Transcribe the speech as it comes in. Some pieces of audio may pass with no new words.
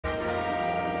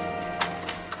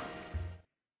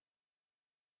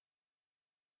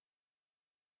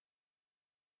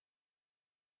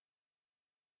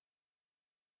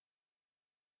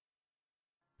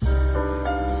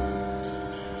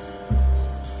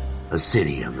A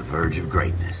city on the verge of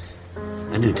greatness.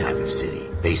 A new type of city,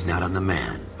 based not on the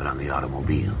man, but on the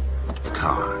automobile. The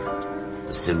car.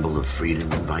 The symbol of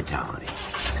freedom and vitality.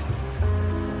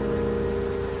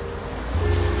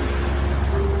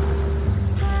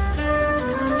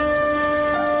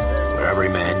 Where every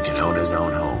man can own his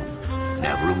own home, and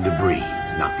have room to breathe,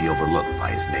 and not be overlooked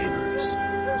by his neighbors.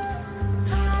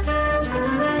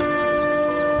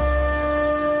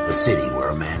 A city where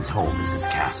a man's home is his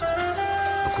castle.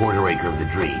 A quarter acre of the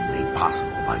dream made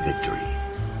possible by victory.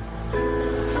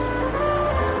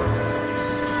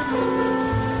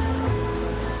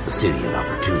 A city of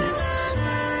opportunists.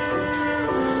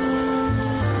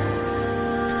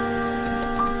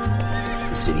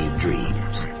 A city of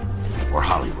dreams, where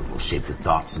Hollywood will shape the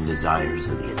thoughts and desires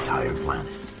of the entire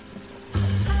planet.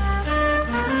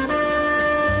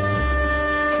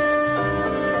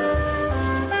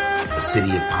 A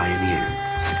city of pioneers.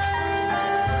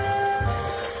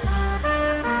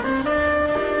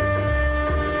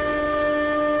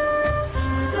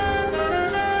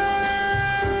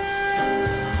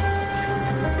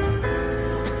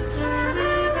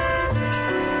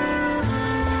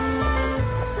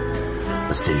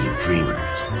 A city of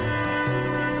dreamers.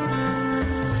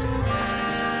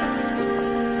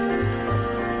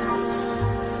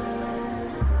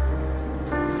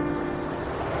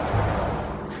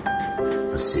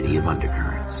 A city of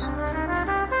undercurrents,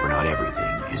 where not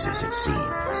everything is as it seems.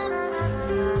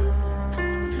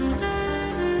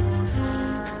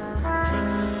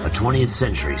 A 20th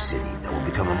century city that will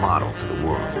become a model for the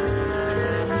world.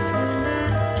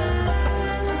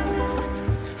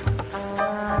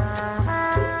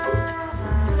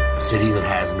 A city that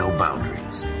has no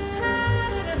boundaries,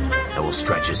 that will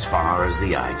stretch as far as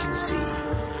the eye can see.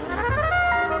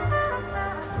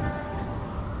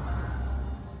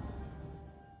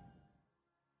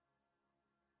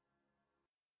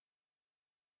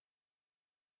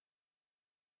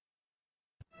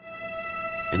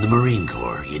 In the Marine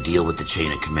Corps, you deal with the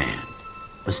chain of command.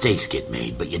 Mistakes get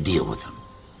made, but you deal with them.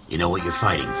 You know what you're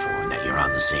fighting for and that you're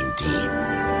on the same team.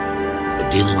 But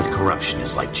dealing with corruption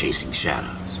is like chasing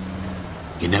shadows.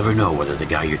 You never know whether the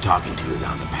guy you're talking to is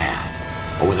on the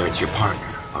pad, or whether it's your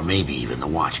partner, or maybe even the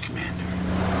watch commander.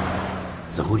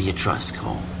 So who do you trust,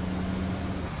 Cole?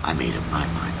 I made up my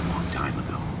mind a long time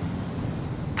ago.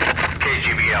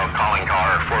 KGBL calling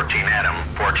caller 14 Adam.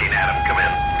 14 Adam, come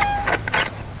in.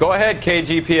 Go ahead,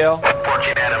 KGPL.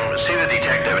 14 Adam, see the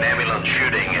detective in ambulance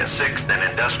shooting at 6th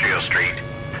and Industrial Street.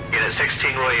 Unit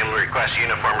 16 William requests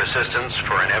uniform assistance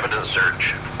for an evidence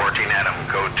search. 14 Adam,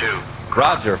 code 2.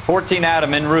 Roger, 14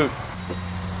 Adam en route.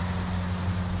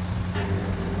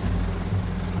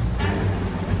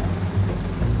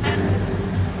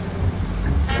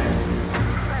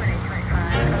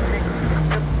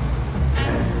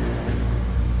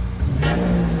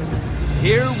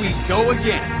 Here we go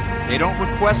again. They don't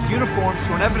request uniforms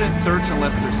for an evidence search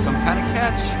unless there's some kind of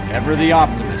catch. Ever the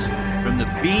optimist. From the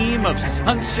beam of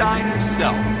sunshine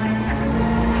himself.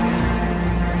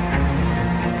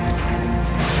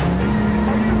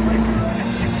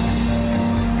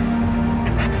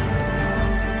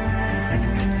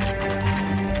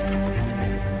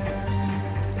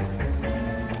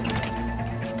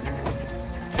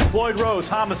 Floyd Rose,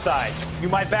 homicide. You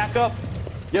might back up?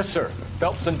 Yes, sir.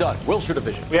 Phelps and Dunn, Wilshire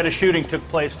Division. We had a shooting took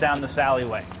place down this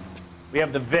alleyway. We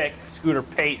have the Vic, Scooter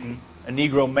Payton, a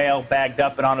Negro male bagged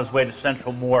up and on his way to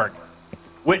Central Morgue.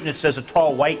 Witness says a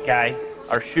tall white guy,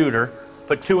 our shooter,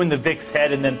 put 2 in the Vic's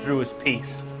head and then threw his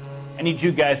piece. I need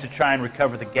you guys to try and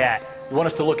recover the gat. You want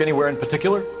us to look anywhere in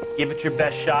particular? Give it your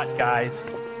best shot, guys.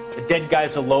 The dead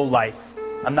guy's a lowlife.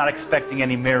 I'm not expecting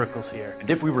any miracles here. And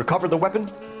if we recover the weapon?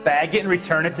 Bag it and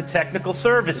return it to technical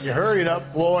services. You hurry it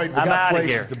up, Floyd. We I'm got outta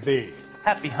places here. to be.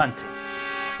 Happy hunting.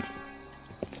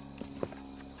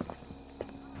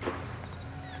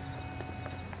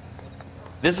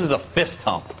 This is a fist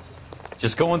hump.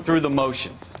 Just going through the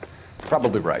motions.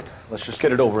 Probably right. Let's just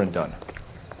get it over and done.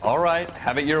 All right,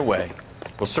 have it your way.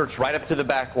 We'll search right up to the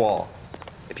back wall.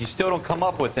 If you still don't come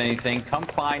up with anything, come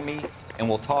find me and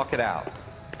we'll talk it out.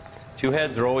 2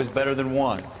 heads are always better than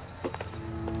 1.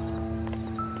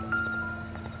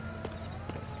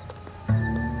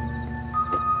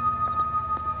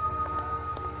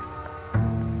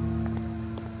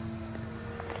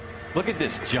 Look at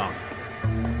this junk.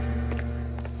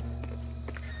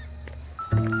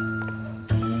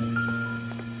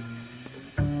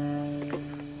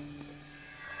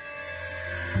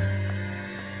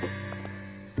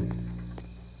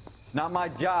 It's not my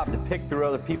job to pick through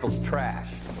other people's trash.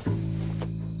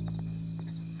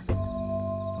 I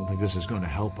don't think this is going to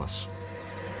help us.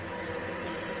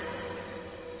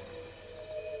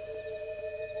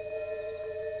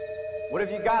 What have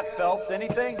you got, Phelps?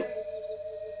 Anything?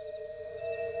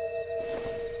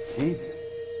 Jesus.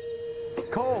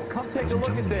 Cole, come take a look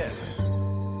at this.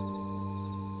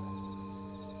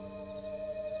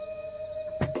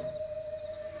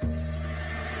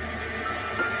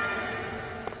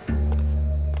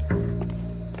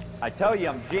 I tell you,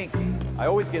 I'm jinxed. I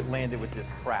always get landed with this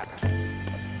crap.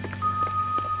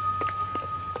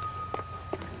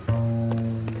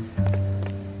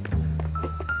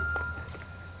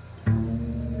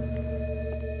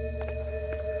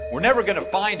 We're never gonna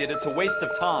find it. It's a waste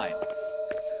of time.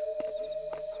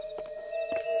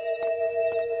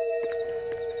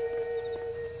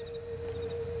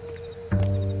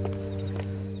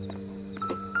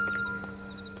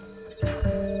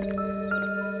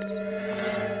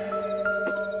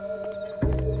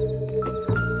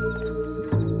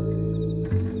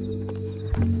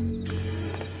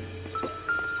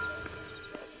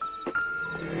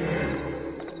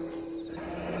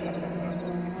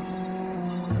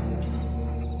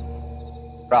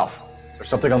 Ralph, there's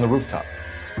something on the rooftop.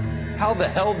 How the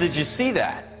hell did you see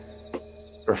that?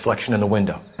 A reflection in the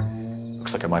window.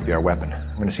 Looks like it might be our weapon.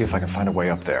 I'm gonna see if I can find a way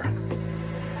up there.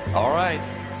 All right,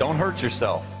 don't hurt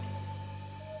yourself.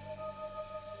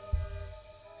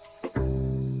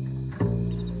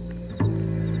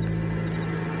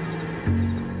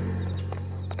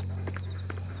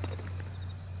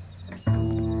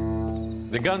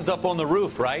 The gun's up on the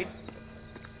roof, right?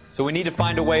 So we need to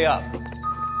find a way up.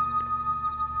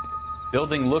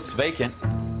 Building looks vacant.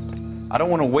 I don't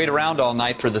want to wait around all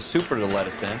night for the super to let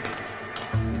us in.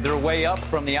 Is there a way up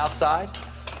from the outside?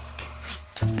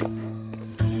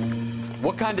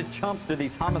 What kind of chumps do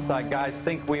these homicide guys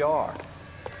think we are?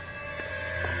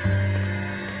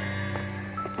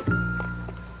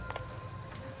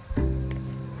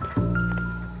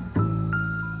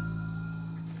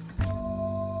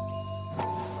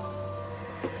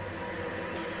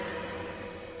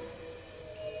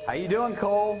 How you doing,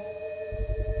 Cole?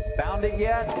 Found it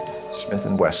yet? Smith &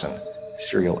 Wesson,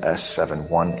 serial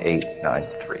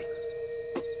S71893.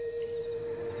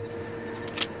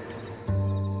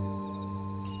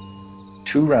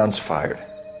 Two rounds fired,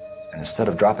 and instead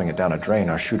of dropping it down a drain,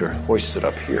 our shooter hoists it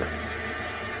up here.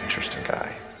 Interesting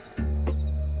guy.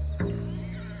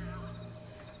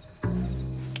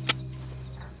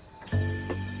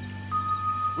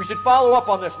 We should follow up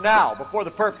on this now, before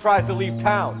the perp tries to leave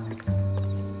town.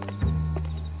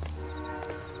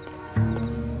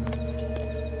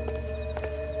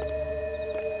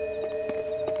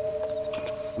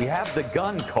 We have the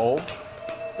gun, Cole.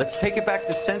 Let's take it back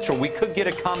to Central. We could get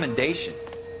a commendation.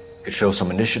 Could show some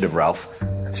initiative, Ralph,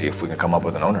 and see if we can come up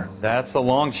with an owner. That's a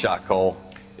long shot, Cole.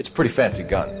 It's a pretty fancy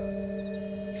gun.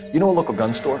 You know a local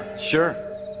gun store? Sure.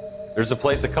 There's a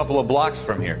place a couple of blocks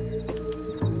from here.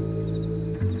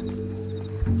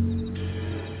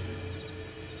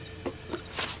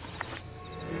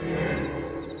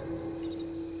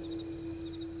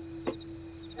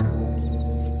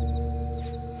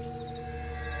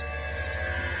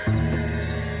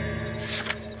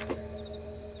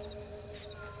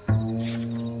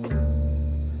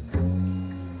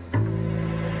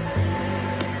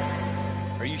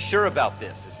 Sure about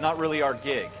this? It's not really our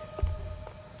gig.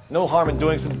 No harm in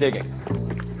doing some digging.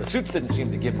 The suits didn't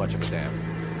seem to give much of a damn.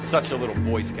 Such a little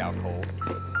Boy Scout, Cole.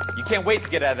 You can't wait to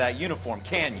get out of that uniform,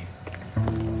 can you?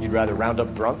 You'd rather round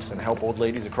up drunks than help old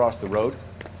ladies across the road?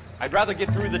 I'd rather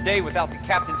get through the day without the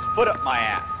captain's foot up my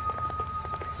ass.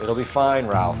 It'll be fine,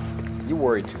 Ralph. You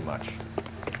worry too much.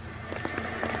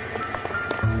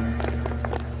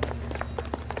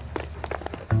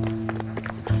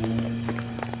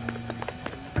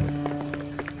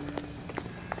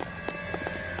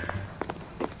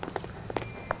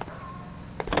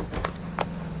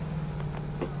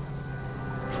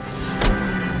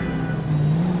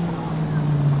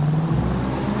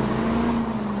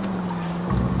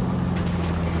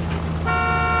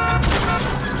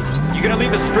 You gonna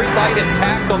leave a street light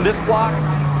intact on this block?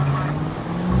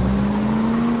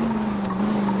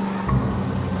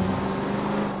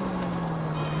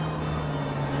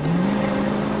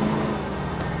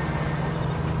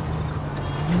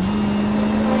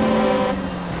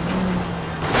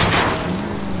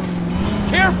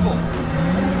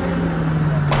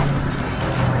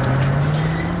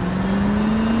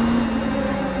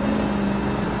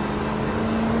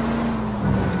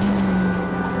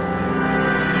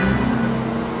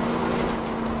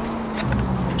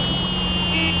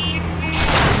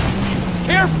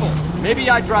 Careful! Maybe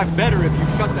I drive better if you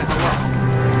shut the hell up.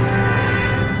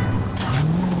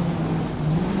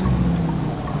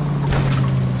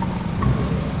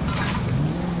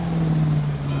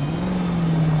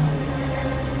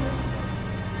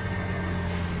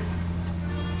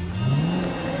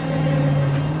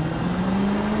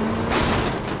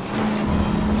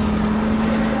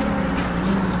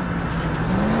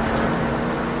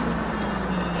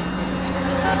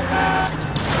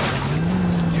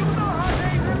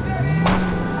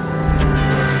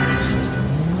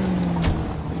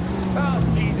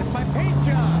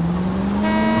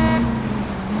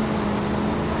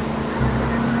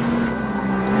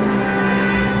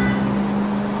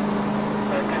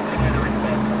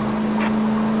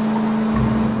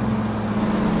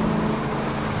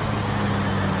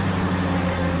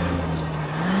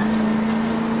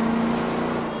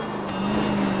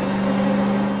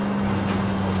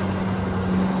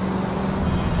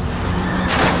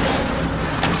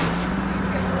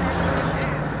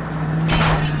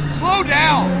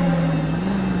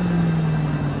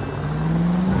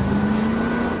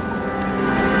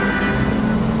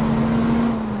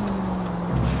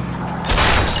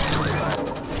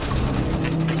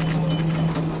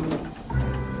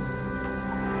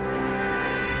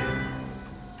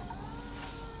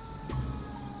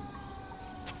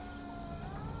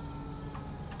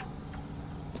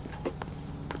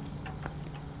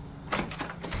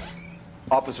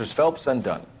 Officers Phelps and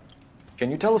Dunn.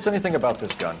 Can you tell us anything about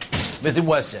this gun? Smith &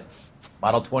 Wesson,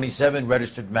 Model 27,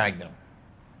 registered Magnum.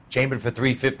 Chambered for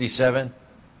 .357,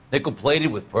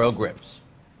 nickel-plated with pearl grips.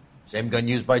 Same gun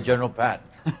used by General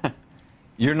Patton.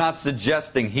 You're not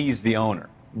suggesting he's the owner?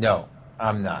 No,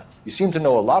 I'm not. You seem to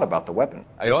know a lot about the weapon.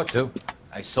 I ought to.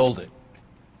 I sold it.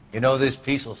 You know, this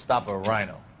piece will stop a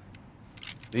rhino.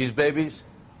 These babies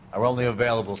are only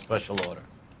available special order.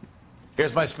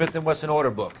 Here's my Smith & Wesson order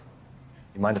book.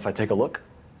 You mind if I take a look?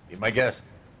 Be my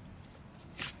guest.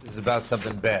 This is about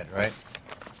something bad, right?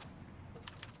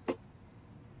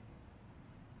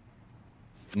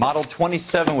 Model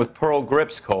 27 with pearl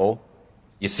grips, Cole.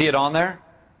 You see it on there?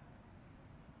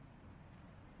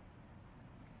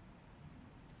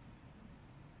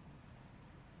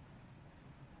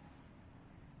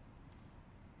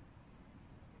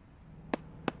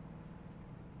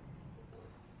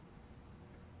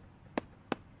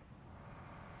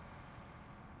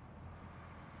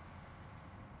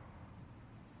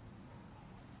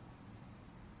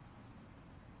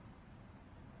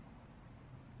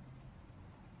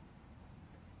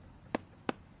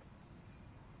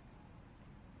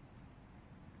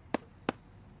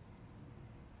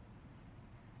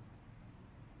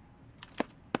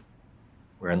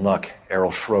 We're in luck. Errol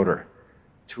Schroeder,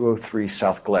 203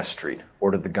 South Glass Street.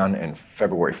 Ordered the gun in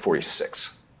February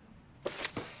 '46.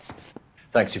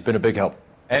 Thanks, you've been a big help.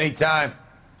 Anytime.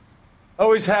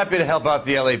 Always happy to help out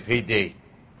the LAPD.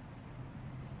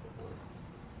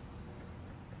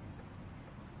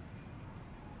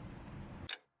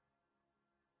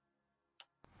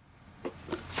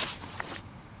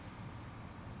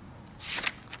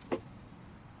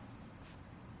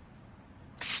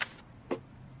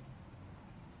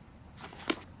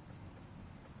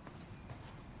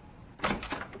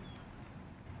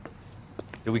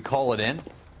 Do we call it in?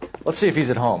 Let's see if he's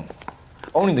at home.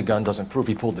 Owning the gun doesn't prove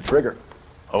he pulled the trigger.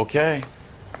 Okay.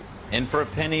 In for a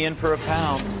penny, in for a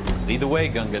pound. Lead the way,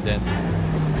 Gunga Din.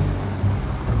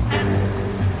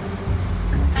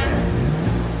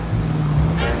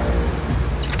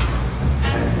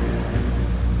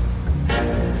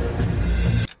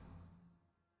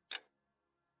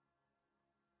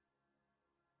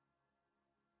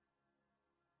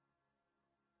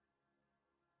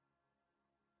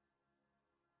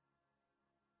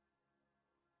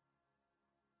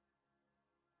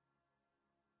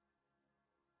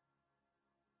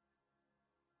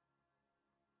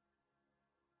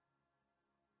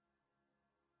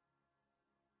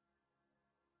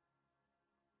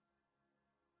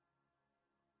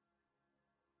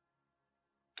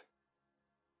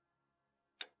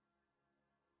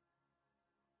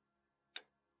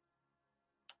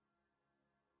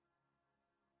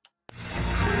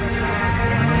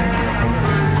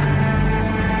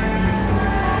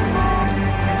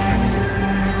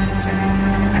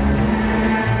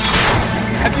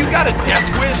 Have you got a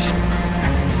death wish?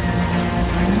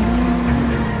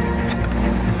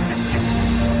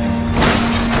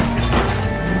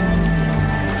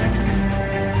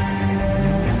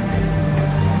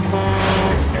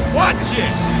 Watch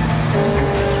it!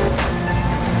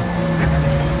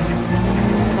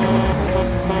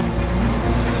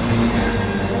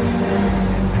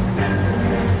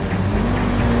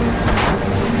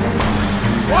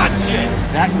 Watch it!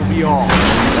 That will be all.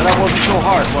 Now that wasn't so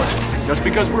hard, was it? Just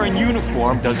because we're in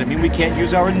uniform doesn't mean we can't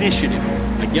use our initiative.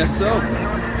 I guess so.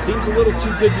 Seems a little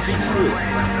too good to be true.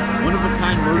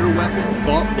 One-of-a-kind murder weapon,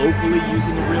 bought locally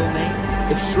using a real name.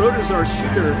 If Schroeder's our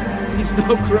shooter, he's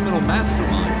no criminal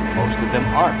mastermind. Most of them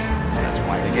aren't. That's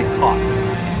why they get caught.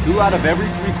 2 out of every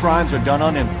 3 crimes are done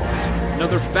on impulse.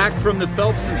 Another fact from the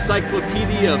Phelps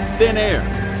Encyclopedia of Thin Air.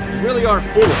 You really are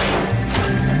full of it.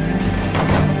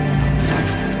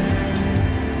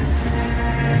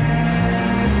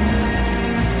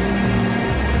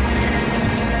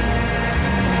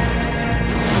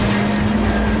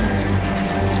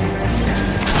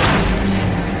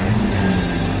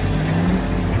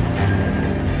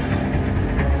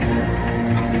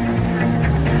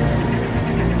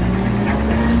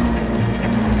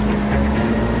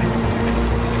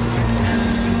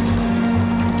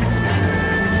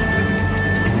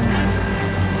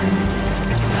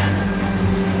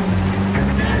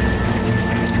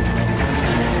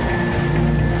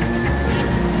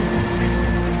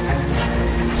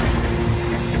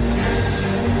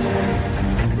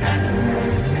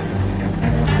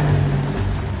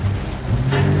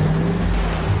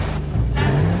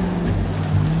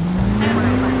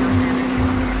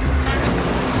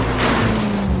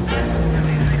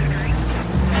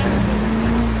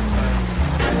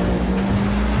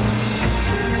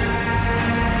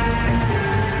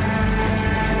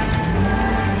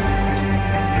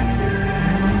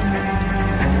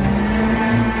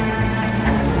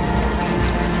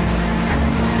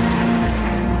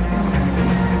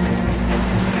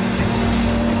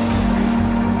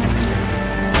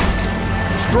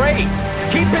 straight.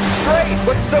 Keep it straight.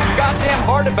 What's so goddamn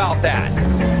hard about that?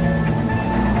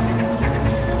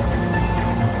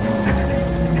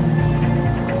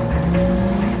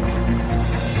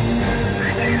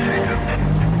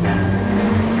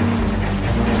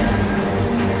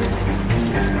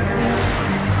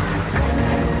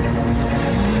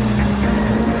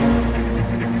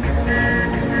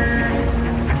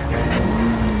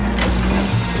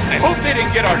 I hope they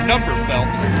didn't get our number,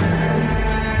 Phelps.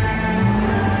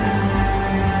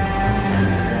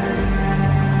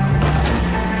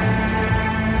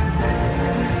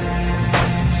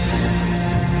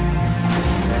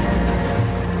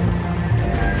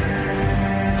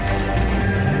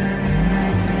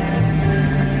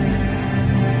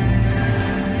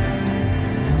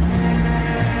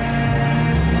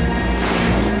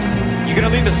 You gonna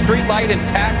leave a street light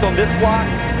intact on this block?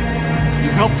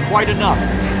 You've helped quite enough.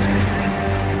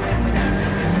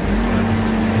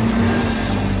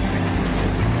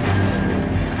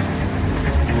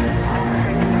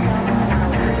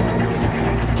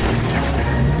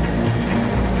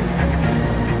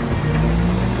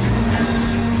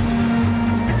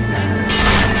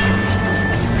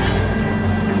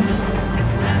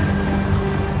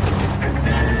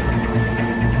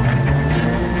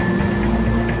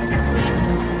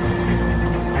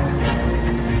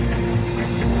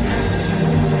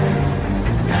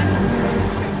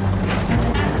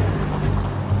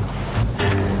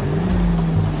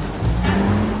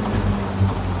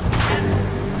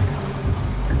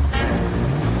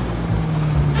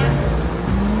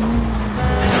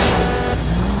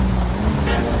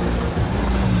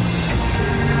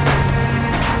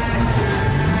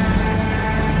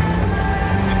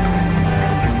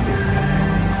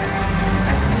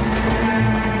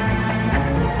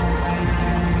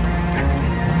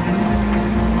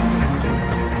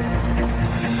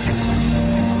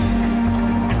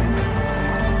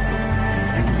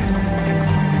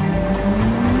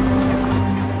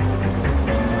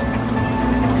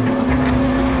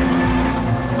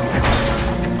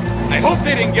 I hope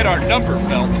they didn't get our number,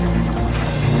 Phelps.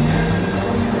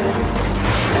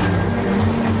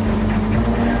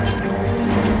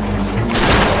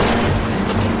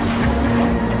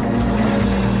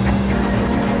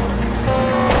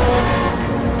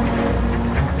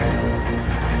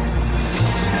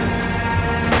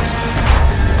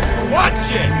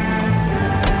 Watch it!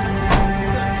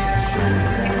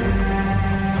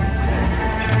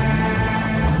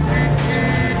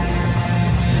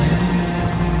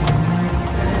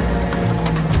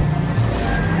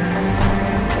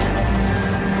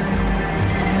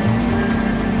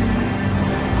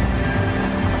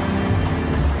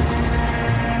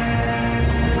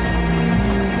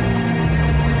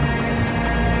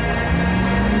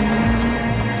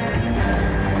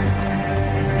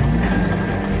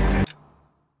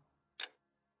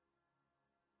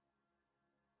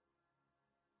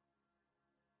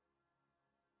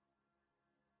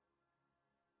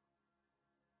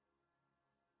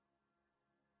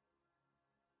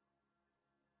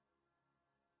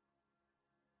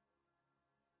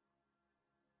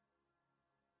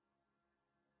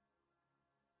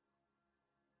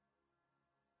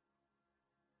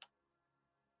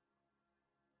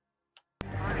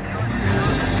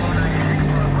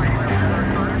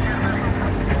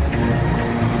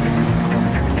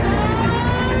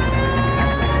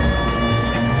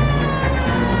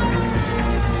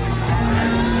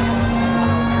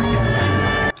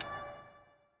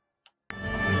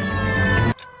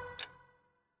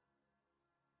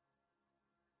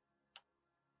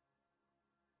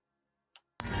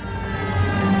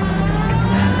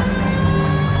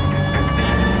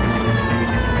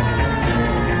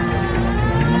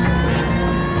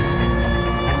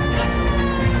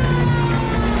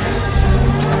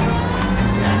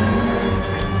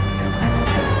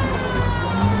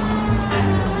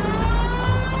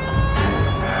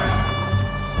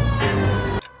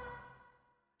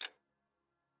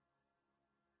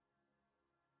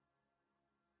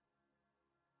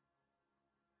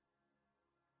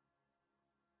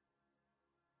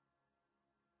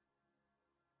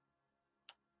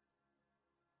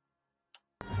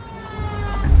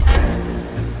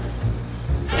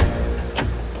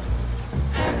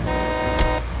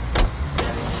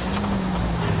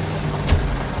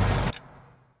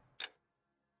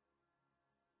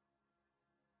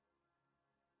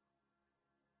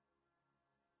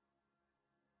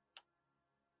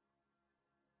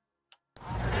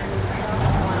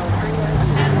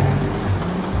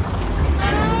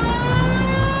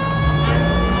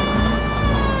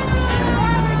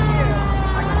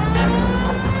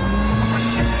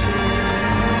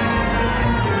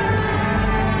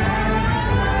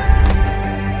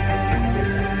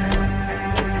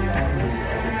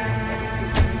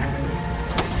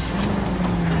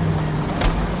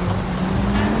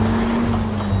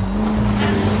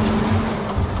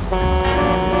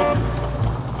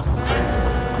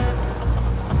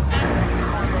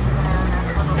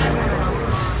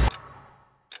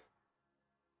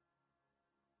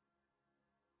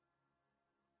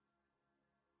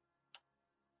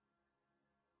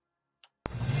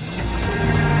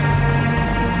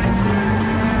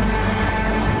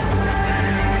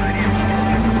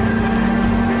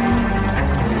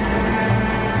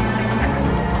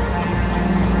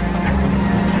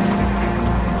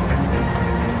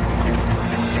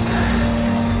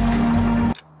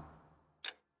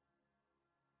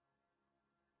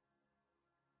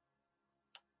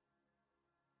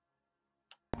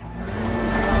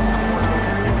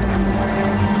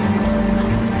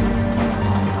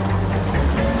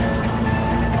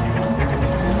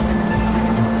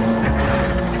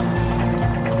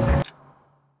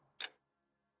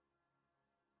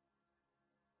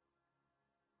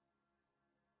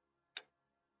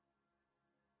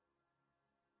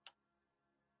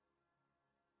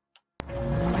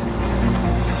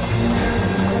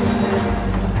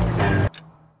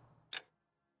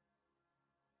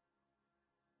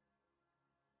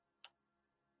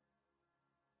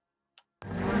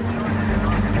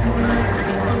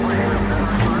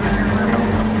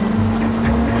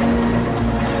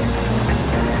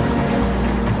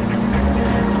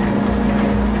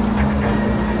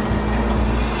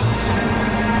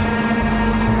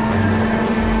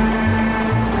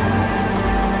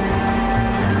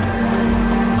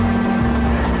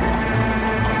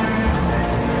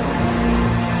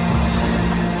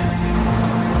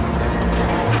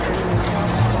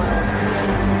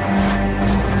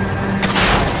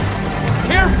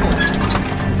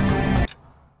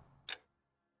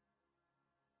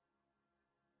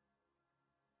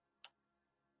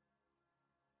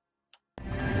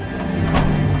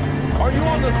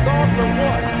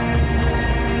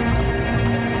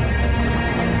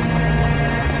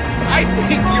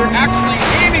 you're actually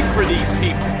aiming for these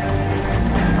people.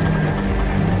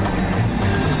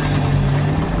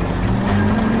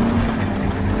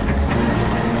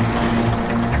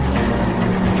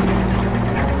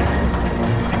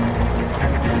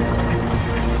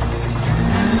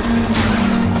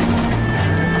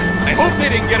 I hope they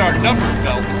didn't get our number,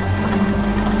 Phelps.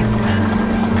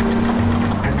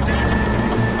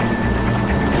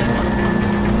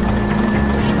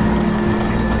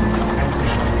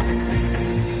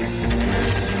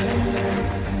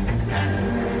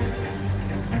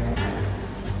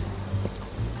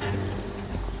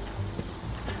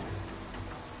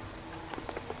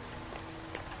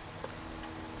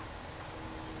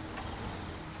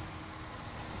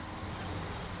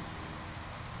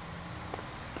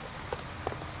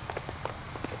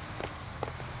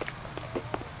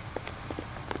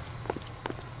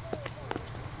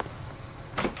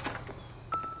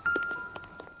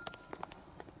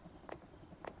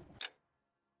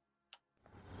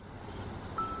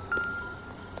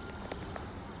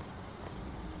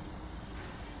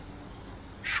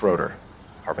 Schroeder,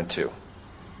 apartment 2.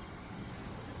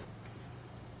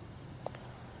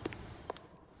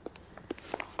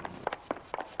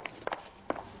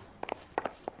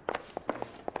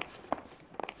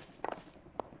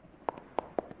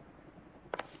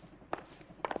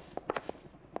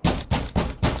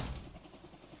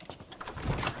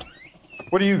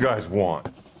 What do you guys want?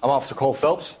 I'm Officer Cole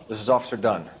Phelps. This is Officer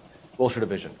Dunn, Wilshire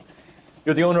Division.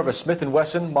 You're the owner of a Smith &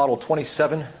 Wesson Model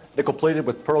 27, nickel-plated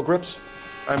with pearl grips?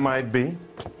 I might be.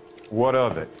 What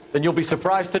of it? Then you'll be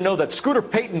surprised to know that Scooter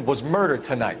Payton was murdered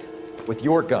tonight with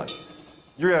your gun.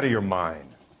 You're out of your mind.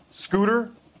 Scooter?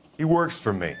 He works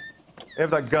for me. I have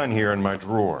that gun here in my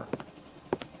drawer.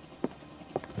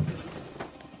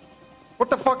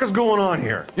 What the fuck is going on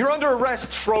here? You're under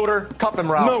arrest, Schroeder. Cuff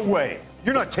him, Ralph. No way.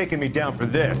 You're not taking me down for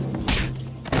this.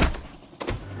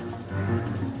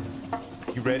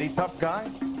 You ready, tough guy?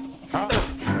 Huh?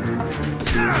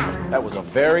 That was a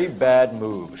very bad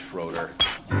move, Schroeder.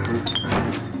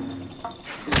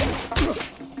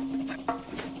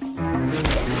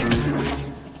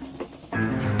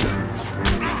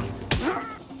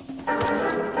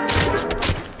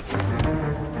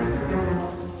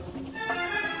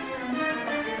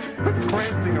 Quit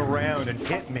prancing around and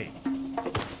hit me.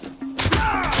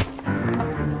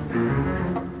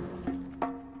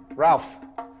 Ralph,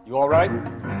 you all right?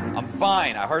 I'm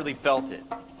fine. I hardly felt it.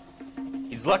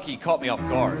 He's lucky he caught me off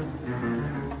guard.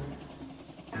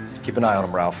 Keep an eye on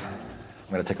him, Ralph.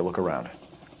 I'm gonna take a look around.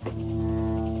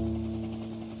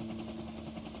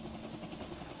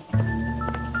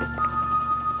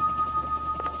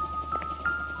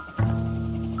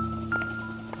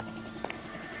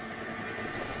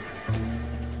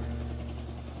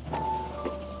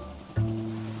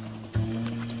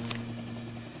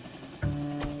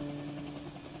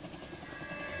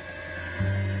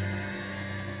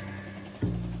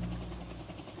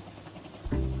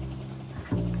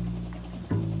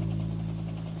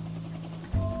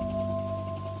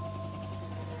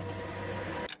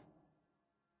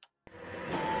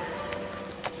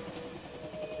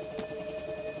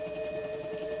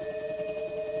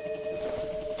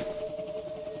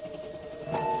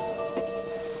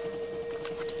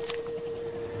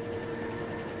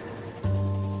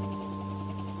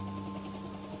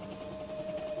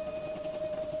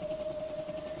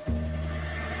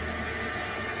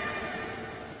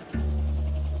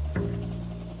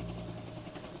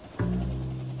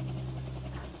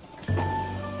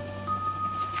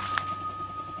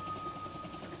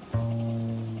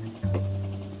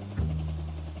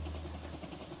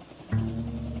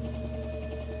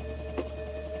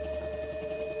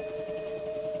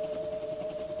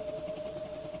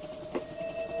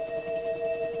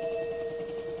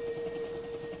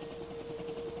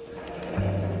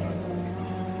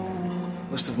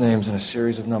 List of names and a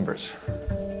series of numbers.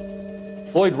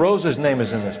 Floyd Rose's name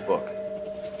is in this book.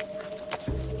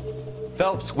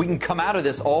 Phelps, we can come out of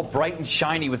this all bright and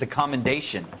shiny with a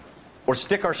commendation. Or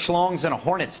stick our schlongs in a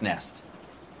hornet's nest.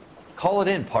 Call it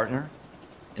in, partner.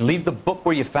 And leave the book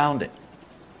where you found it.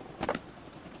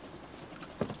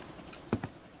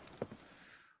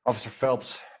 Officer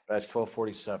Phelps, badge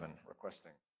 1247,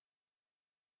 requesting.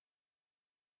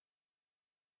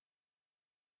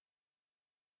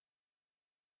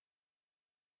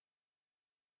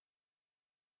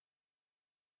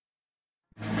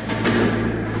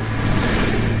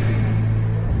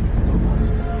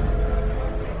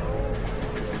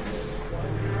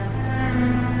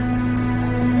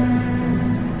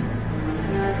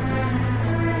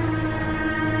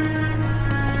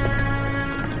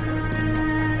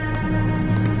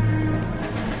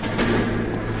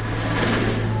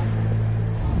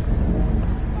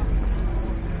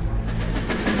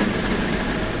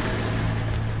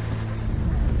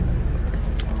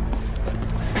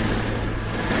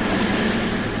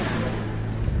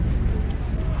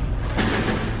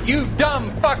 You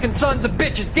dumb fucking sons of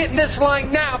bitches, get in this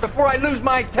line now before I lose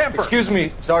my temper. Excuse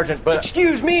me, Sergeant, but...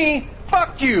 Excuse me?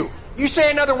 Fuck you. You say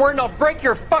another word and I'll break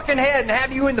your fucking head and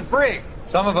have you in the brig.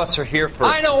 Some of us are here for...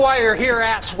 I know why you're here,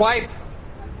 asswipe.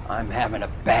 I'm having a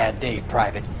bad day,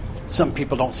 Private. Some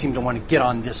people don't seem to want to get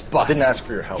on this bus. Didn't ask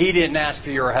for your help. He didn't ask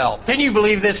for your help. Can you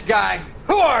believe this guy?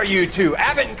 Who are you two?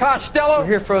 Abbott and Costello? We're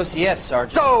here for OCS,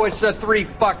 Sergeant. So it's the three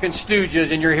fucking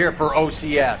stooges and you're here for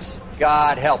OCS.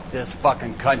 God help this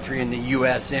fucking country and the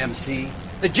USMC.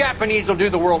 The Japanese will do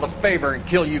the world a favor and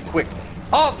kill you quickly.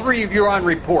 All three of you are on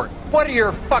report. What are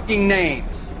your fucking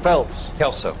names? Phelps.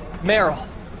 Kelso. Merrill.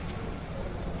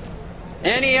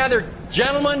 Any other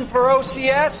gentlemen for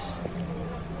OCS?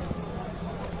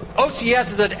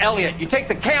 OCS is at Elliott. You take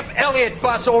the Camp Elliott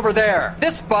bus over there.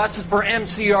 This bus is for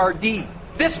MCRD.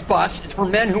 This bus is for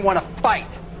men who want to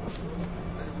fight.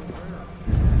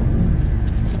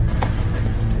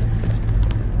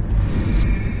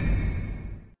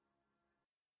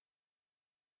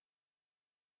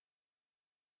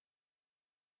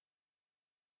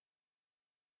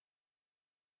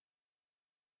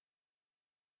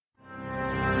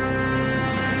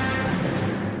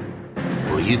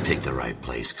 You picked the right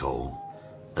place, Cole.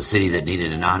 A city that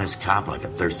needed an honest cop like a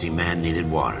thirsty man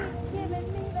needed water.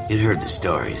 You'd heard the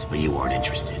stories, but you weren't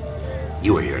interested.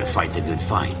 You were here to fight the good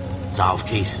fight, solve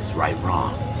cases, right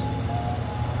wrongs.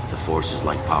 The force is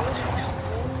like politics.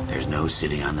 There's no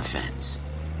sitting on the fence.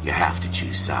 You have to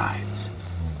choose sides.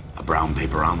 A brown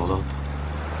paper envelope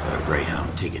or a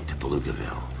Greyhound ticket to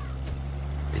Palookaville.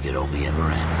 It could only ever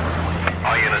end one way.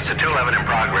 All units to 211 in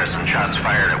progress and shots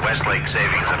fired at Westlake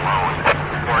Savings and Loan,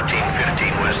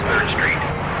 1415 West 3rd Street.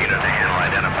 Unit to handle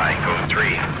identifying code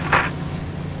 3.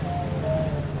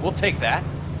 We'll take that.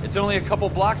 It's only a couple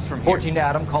blocks from here. 14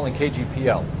 Adam calling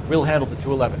KGPL. We'll handle the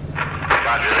 211.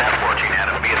 Roger that, 14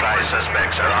 Adam. Be advised,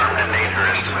 suspects are armed and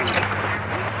dangerous.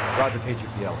 Roger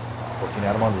KGPL. 14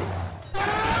 Adam en route.